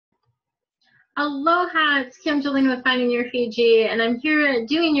Aloha, it's Kim Jolene with Finding Your Fiji, and I'm here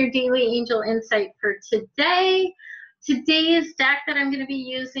doing your daily angel insight for today. Today's deck that I'm going to be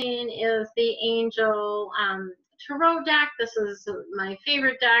using is the Angel Tarot deck. This is my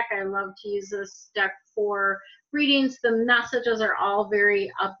favorite deck. I love to use this deck for readings. The messages are all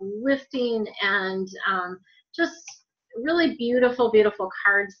very uplifting and just really beautiful, beautiful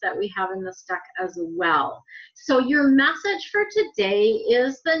cards that we have in this deck as well. So your message for today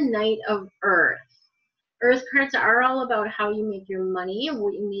is the Knight of Earth. Earth cards are all about how you make your money and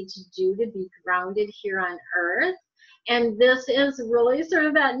what you need to do to be grounded here on Earth. And this is really sort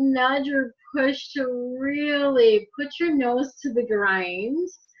of that nudge or push to really put your nose to the grind.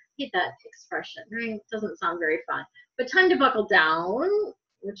 I hate that expression, right? It doesn't sound very fun. But time to buckle down,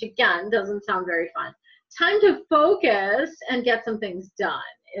 which again doesn't sound very fun. Time to focus and get some things done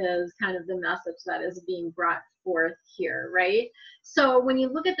is kind of the message that is being brought forth here, right? So when you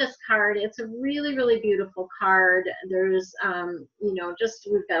look at this card, it's a really, really beautiful card. There's, you know, just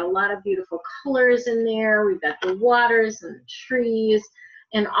we've got a lot of beautiful colors in there. We've got the waters and the trees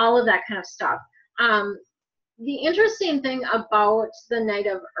and all of that kind of stuff. The interesting thing about the Knight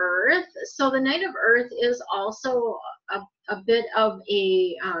of Earth, so the Knight of Earth is also a bit of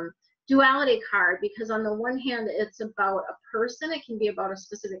a duality card, because on the one hand it's about a person, it can be about a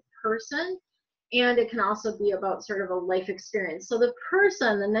specific person, and it can also be about sort of a life experience. So the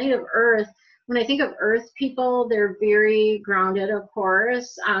person, the Knight of Earth, when I think of Earth people, they're very grounded, of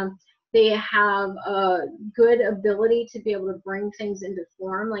course. They have a good ability to be able to bring things into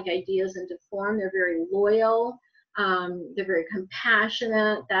form, like ideas into form. They're very loyal, they're very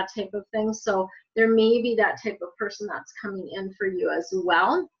compassionate, that type of thing. So there may be that type of person that's coming in for you as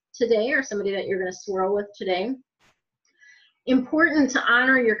well today, or somebody that you're going to swirl with today. Important to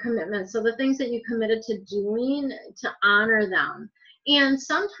honor your commitments. So the things that you committed to doing, to honor them. And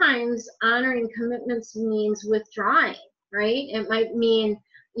sometimes honoring commitments means withdrawing, right? It might mean,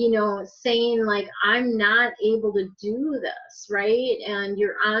 you know, saying like, I'm not able to do this, right? And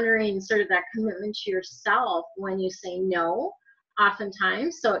you're honoring sort of that commitment to yourself when you say no,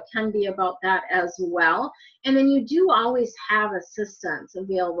 oftentimes. So it can be about that as well. And then you do always have assistance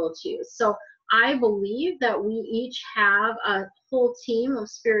available to you. So I believe that we each have a whole team of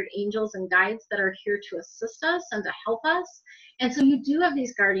spirit angels and guides that are here to assist us and to help us. And so you do have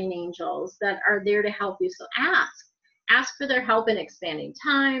these guardian angels that are there to help you. So ask for their help in expanding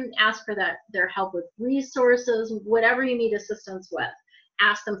time, ask for their help with resources, whatever you need assistance with.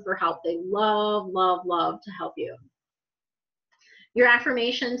 Ask them for help. They love, love, love to help you. Your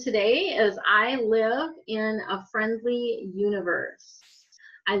affirmation today is, I live in a friendly universe.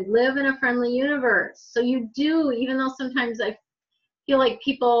 I live in a friendly universe. So you do, even though sometimes I feel like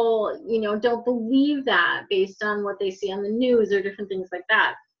people, you know, don't believe that based on what they see on the news or different things like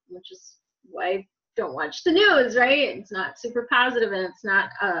that, which is why I don't watch the news, right? It's not super positive, and it's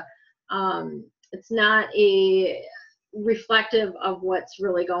not a reflective of what's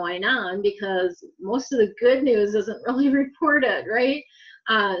really going on, because most of the good news isn't really reported, right?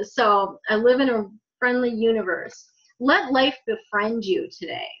 So I live in a friendly universe. Let life befriend you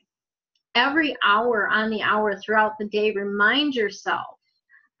today. Every hour on the hour throughout the day, remind yourself,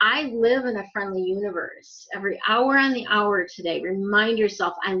 I live in a friendly universe. Every hour on the hour today, remind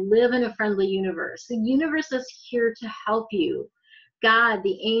yourself, I live in a friendly universe. The universe is here to help you. God,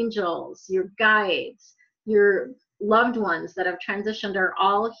 the angels, your guides, your loved ones that have transitioned are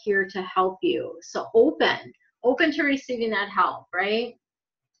all here to help you. So open to receiving that help, right?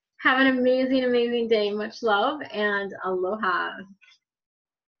 Have an amazing, amazing day. Much love and aloha.